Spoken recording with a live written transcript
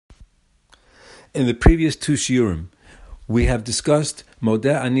In the previous two shiurim, we have discussed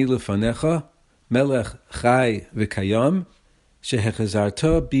Modeh Ani Lefanecha, Melech Chai V'Kayam,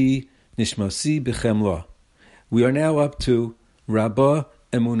 Shehechazarta Bi Nishmasi B'Chemla. We are now up to Rabbah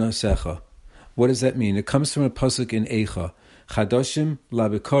Emunasecha. What does that mean? It comes from a pasuk in Eicha, Chadoshim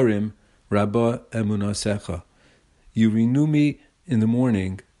Labikorim Rabbah Emunasecha. You renew me in the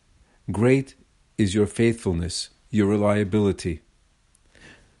morning. Great is your faithfulness, your reliability.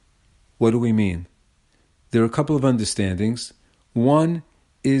 What do we mean? There are a couple of understandings. One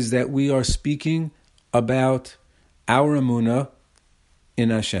is that we are speaking about our emunah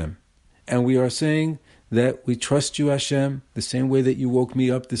in Hashem. And we are saying that we trust you, Hashem, the same way that you woke me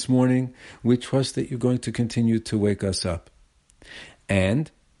up this morning. We trust that you're going to continue to wake us up.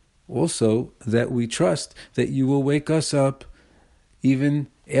 And also that we trust that you will wake us up even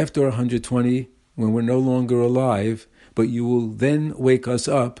after 120, when we're no longer alive, but you will then wake us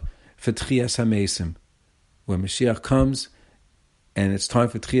up for Tchias HaMesim. When Mashiach comes and it's time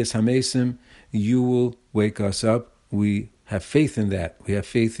for Tchias HaMesim, you will wake us up. We have faith in that. We have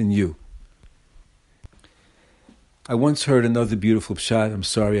faith in you. I once heard another beautiful pshat. I'm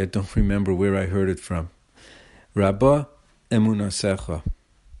sorry, I don't remember where I heard it from. Rabbah Emunasecha.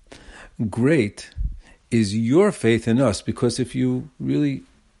 Great is your faith in us, because if you really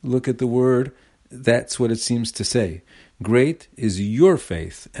look at the word, that's what it seems to say. Great is your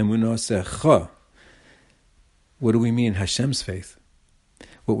faith, Emunasecha. What do we mean, Hashem's faith?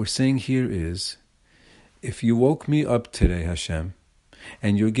 What we're saying here is, if you woke me up today, Hashem,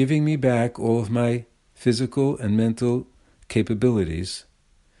 and you're giving me back all of my physical and mental capabilities,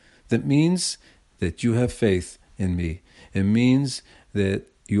 that means that you have faith in me. It means that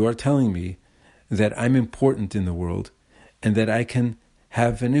you are telling me that I'm important in the world and that I can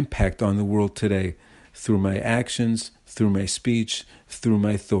have an impact on the world today through my actions, through my speech, through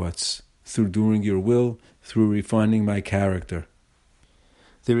my thoughts, through doing your will, through refining my character.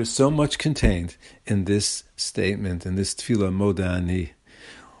 There is so much contained in this statement, in this tefillah Modeh Ani.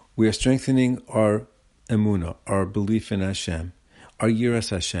 We are strengthening our emunah, our belief in Hashem, our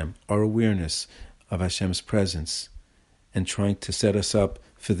yiras Hashem, our awareness of Hashem's presence, and trying to set us up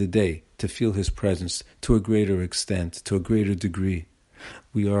for the day to feel His presence to a greater extent, to a greater degree.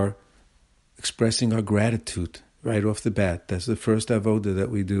 We are expressing our gratitude right off the bat. That's the first avodah that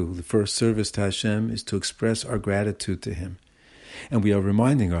we do. The first service to Hashem is to express our gratitude to Him. And we are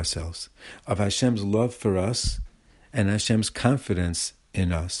reminding ourselves of Hashem's love for us and Hashem's confidence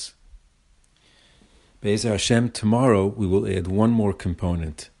in us. Be'ezer Hashem, tomorrow we will add one more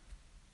component.